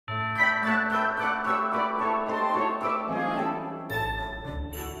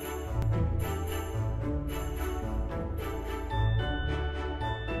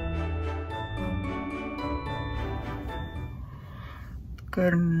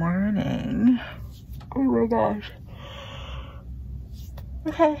Good morning. Oh my gosh.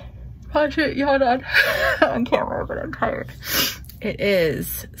 Okay, punch it, hold on. On camera, but I'm tired. It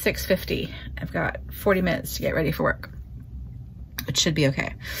is 6:50. I've got 40 minutes to get ready for work. It should be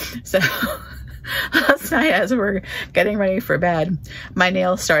okay. So last night as we're getting ready for bed, my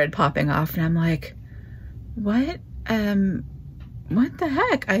nails started popping off and I'm like, what the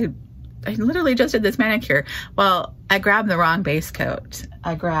heck? I literally just did this manicure. Well, I grabbed the wrong base coat.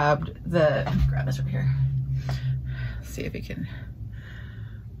 I grabbed the, grab this over here. See if we can,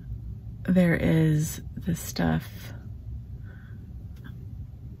 there is this stuff.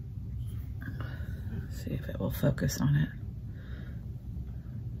 Let's see if it will focus on it.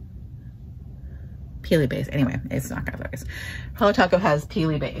 Peely base. Anyway, it's not gonna focus. Hello Taco has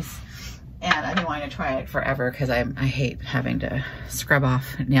peely base. And I've been wanting to try it forever because I hate having to scrub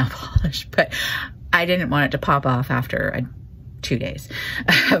off nail polish, but I didn't want it to pop off after 2 days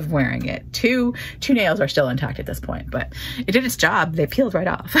of wearing it. Two nails are still intact at this point, but it did its job. They peeled right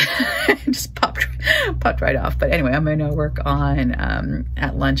off. It just popped right off. But anyway, I'm gonna work on,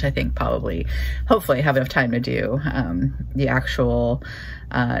 at lunch, I think hopefully have enough time to do the actual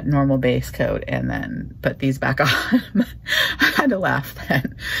normal base coat and then put these back on. I had to laugh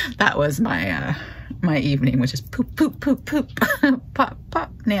then. That was my my evening, which is poop, poop, poop, poop, pop,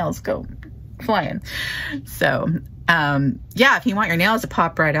 pop, nails go flying. So yeah, if you want your nails to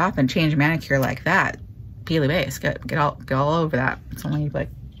pop right off and change manicure like that, peely base, get all over that. It's only like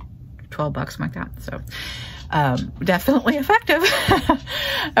 12 bucks, something like that. So definitely effective.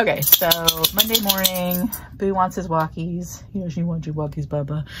 Okay, so Monday morning, Boo wants his walkies. You know, she wants your walkies,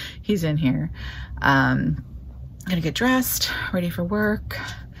 Bubba. He's in here. I'm gonna get dressed, ready for work.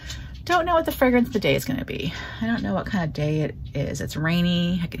 Don't know what the fragrance of the day is gonna be. I don't know what kind of day it is. It's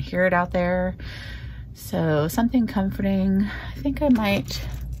rainy, I can hear it out there. So something comforting. I think I might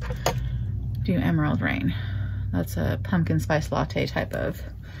do Emerald Rain. That's a pumpkin spice latte type of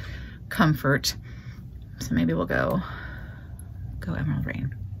comfort. So maybe we'll go Emerald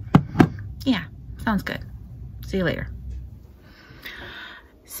Rain. Yeah, sounds good. See you later.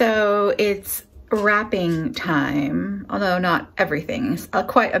 So it's wrapping time, although not everything.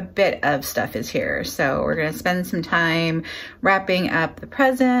 Quite a bit of stuff is here. So we're gonna spend some time wrapping up the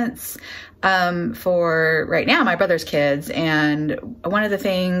presents for right now, my brother's kids. And one of the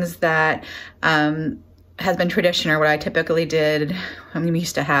things that has been tradition, or what I typically did, I mean, we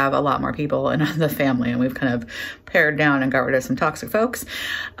used to have a lot more people in the family and we've kind of pared down and got rid of some toxic folks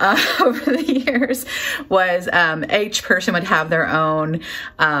over the years, was each person would have their own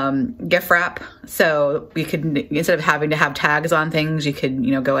gift wrap. So we could, instead of having to have tags on things, you could,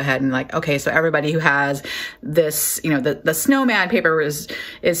 you know, go ahead and like, okay, so everybody who has this, you know, the snowman paper is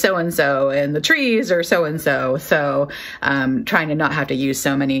so-and-so and the trees are so-and-so. So trying to not have to use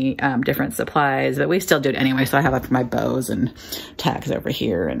so many different supplies, but we still do it anyway. So I have up for my bows and tags over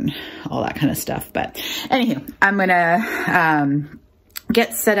here and all that kind of stuff. But anywho, I'm gonna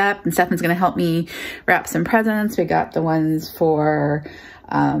get set up and Stefan's gonna help me wrap some presents. We got the ones for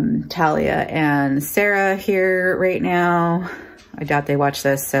Talia and Sarah here right now. I doubt they watch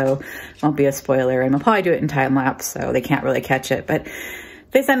this, so it won't be a spoiler, and we'll probably do it in time lapse, so they can't really catch it. But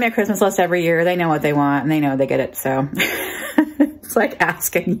they send me a Christmas list every year. They know what they want and they know they get it. So it's like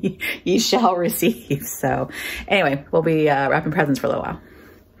ask and ye shall receive. So anyway, we'll be wrapping presents for a little while.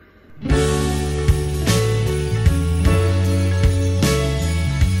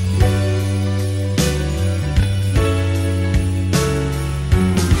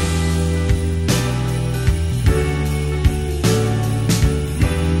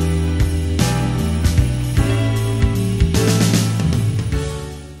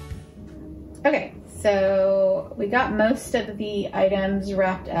 Okay, so we got most of the items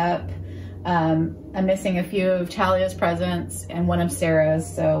wrapped up. I'm missing a few of Talia's presents and one of Sarah's,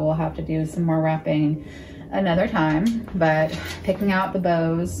 so we'll have to do some more wrapping another time. But picking out the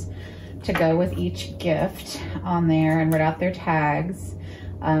bows to go with each gift on there and write out their tags.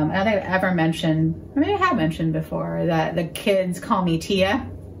 I don't think I've ever mentioned, maybe I have mentioned before, that the kids call me Tia.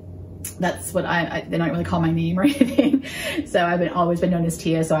 That's what they don't really call my name or anything. So I've always been known as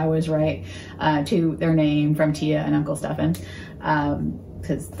Tia. So I always write to their name from Tia and Uncle Stefan,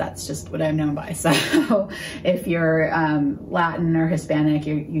 because that's just what I'm known by. So if you're Latin or Hispanic,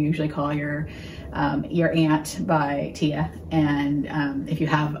 you usually call your aunt by Tia. And if you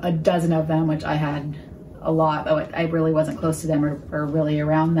have a dozen of them, which I had a lot, but I really wasn't close to them or really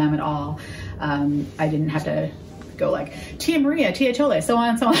around them at all, I didn't have to go like Tia Maria, Tia Chole, so on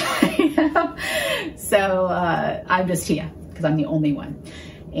and so on. You know? So I'm just Tia because I'm the only one.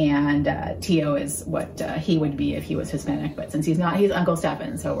 And Tio is what he would be if he was Hispanic, but since he's not, he's Uncle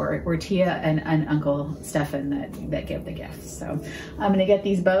Stefan. So we're Tia and Uncle Stefan that give the gifts. So I'm gonna get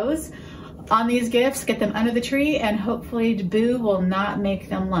these bows on these gifts, get them under the tree, and hopefully Boo will not make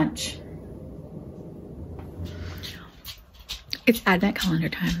them lunch. It's Advent calendar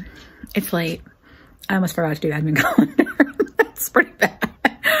time. It's late. I almost forgot to do Advent calendar. That's pretty bad.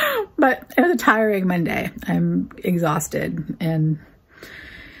 But it was a tiring Monday. I'm exhausted and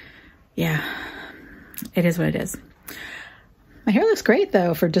yeah, it is what it is. My hair looks great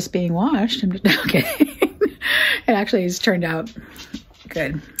though for just being washed. I'm just okay. It actually has turned out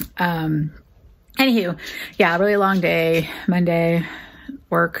good. Anywho, yeah, really long day, Monday,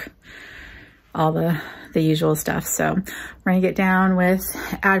 work, all the usual stuff. So we're gonna get down with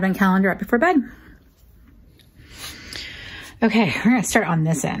Advent calendar right before bed. Okay, we're gonna start on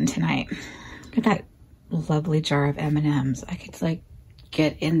this end tonight. Look at that lovely jar of M&Ms. I could like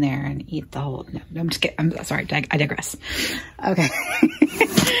get in there and eat the whole, no, I'm just kidding. I'm sorry, I digress. Okay.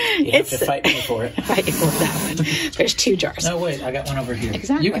 You have to fight me for it. Fight you for that one. There's 2 jars. No, wait, I got one over here.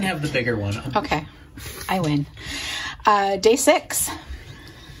 Exactly. You can have the bigger one. Okay, I win. Day 6.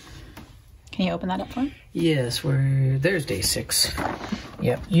 Can you open that up for me? Yes, there's day 6.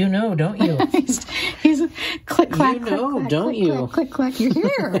 Yep. You know, don't you? he's click, clack, you know, click, don't clack, you? Click, clack, you're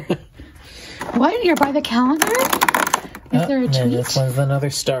here. What, you're by the calendar? Is there a treat? This one's another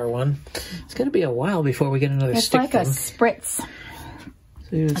star one. It's going to be a while before we get another stick It's like a spritz.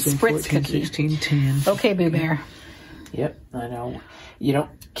 So a spritz 14, cookie. 16, 10. Okay, Boo Bear. Yep, I know. You don't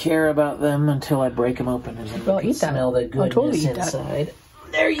care about them until I break them open and then Well, you can eat that. smell the goodness totally eat that. inside.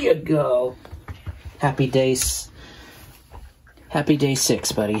 There you go. Happy day 6,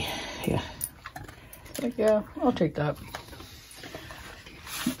 buddy. Yeah. Like, yeah, I'll take that.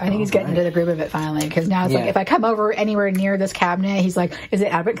 I think he's getting into the groove of it finally, because now it's like if I come over anywhere near this cabinet, he's like, "Is it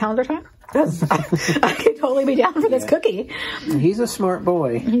Advent calendar time?" I could totally be down for this cookie. He's a smart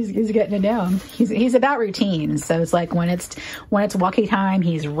boy. He's getting it down. He's about routine, so it's like when it's walkie time,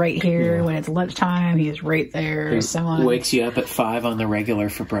 he's right here. Yeah. When it's lunchtime, he's right there. He so on. Wakes you up at 5 on the regular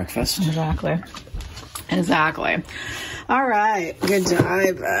for breakfast. Exactly. All right, good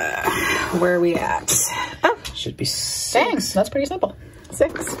job. Where are we at? Oh, should be 6. Thanks. That's pretty simple.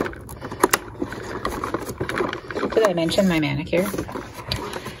 6. Did I mention my manicure?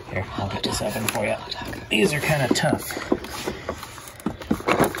 Here, I'll get this open for you. These are kind of tough.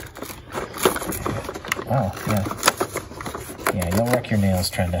 Oh, yeah. Yeah, you'll wreck your nails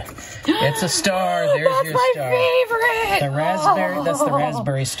trying to... It's a star. There's that's your my star. favorite. The raspberry. Oh. That's the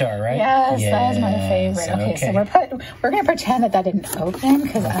raspberry star, right? Yes, that is my favorite. Okay, so we're gonna pretend that didn't open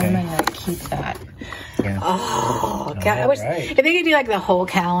because I'm gonna keep that. Yeah. Oh God! I wish if they could do like the whole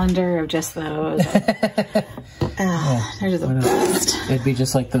calendar of just those. They're just the best. It'd be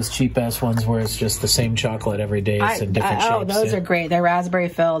just like those cheap ass ones where it's just the same chocolate every day. It's in different shapes. Oh, those are great. They're raspberry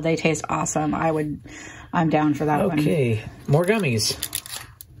filled. They taste awesome. I'm down for that one. Okay, more gummies.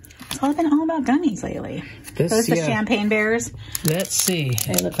 I've been all about gummies lately. Those the champagne bears? Let's see.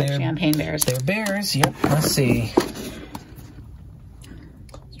 They look like champagne bears. They're bears, yep. Let's see.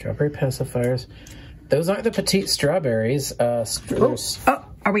 Strawberry pacifiers. Those aren't the petite strawberries. Are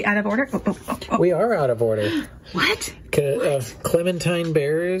we out of order? We are out of order. What? Clementine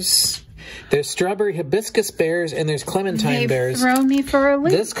bears. There's strawberry hibiscus bears and there's clementine bears. They've thrown me for a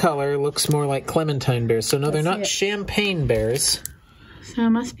loop. This color looks more like clementine bears. So no, they're not champagne bears. So it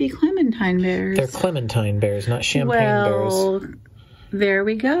must be clementine bears. They're clementine bears, not champagne bears. Well, there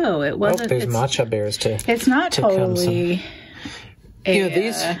we go. It wasn't. There's matcha bears too. It's not totally.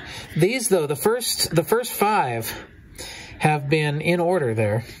 These though, the first 5 have been in order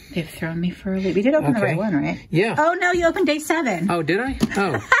there. They've thrown me for a loop. You did open the right one, right? Yeah. Oh no, you opened day 7. Oh, did I?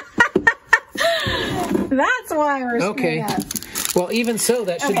 Oh. That's why we're okay. Well, even so,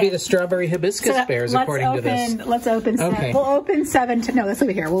 that should be the strawberry hibiscus bears, according to this. Let's open 7. Okay. We'll open 7. No, let's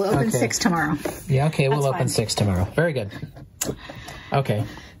leave it here. We'll open 6 tomorrow. Yeah, okay. We'll open 6 tomorrow. Very good. Okay.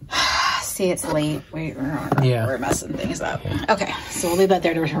 See, it's late. We're messing things up. Okay, so we'll leave that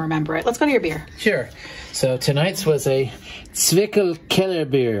there to remember it. Let's go to your beer. Sure. So tonight's was a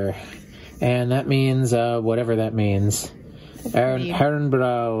Zwickelkellerbier, and that means whatever that means.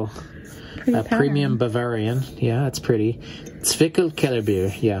 Herrenbrau. Premium Bavarian. Yeah, it's pretty.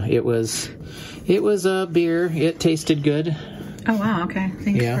 Zwickelkellerbier. Yeah, it was a beer. It tasted good. Oh wow, okay.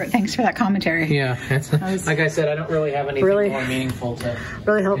 Thanks for that commentary. Yeah, like I said, I don't really have anything more meaningful to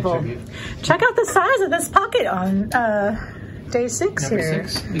really helpful. contribute. Check out the size of this pocket on day 6 Number here.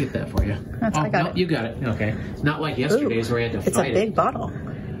 6? Let me get that for you. I got it. You got it. Okay. Not like yesterday's where I had to fight it. It's a big bottle.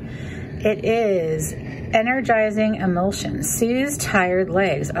 It is energizing emulsion, soothes tired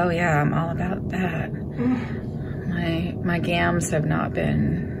legs. Oh yeah, I'm all about that. My gams have not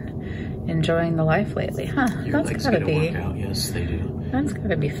been enjoying the life lately, huh? Your legs gotta work out. Yes, they do. That's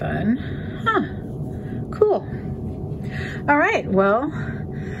gotta be fun, huh? Cool. All right, well,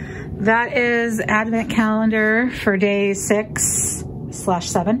 that is Advent calendar for day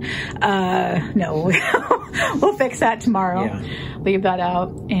 6/7. No, we'll fix that tomorrow. Yeah. Leave that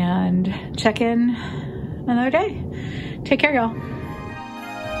out and check in another day. Take care, y'all.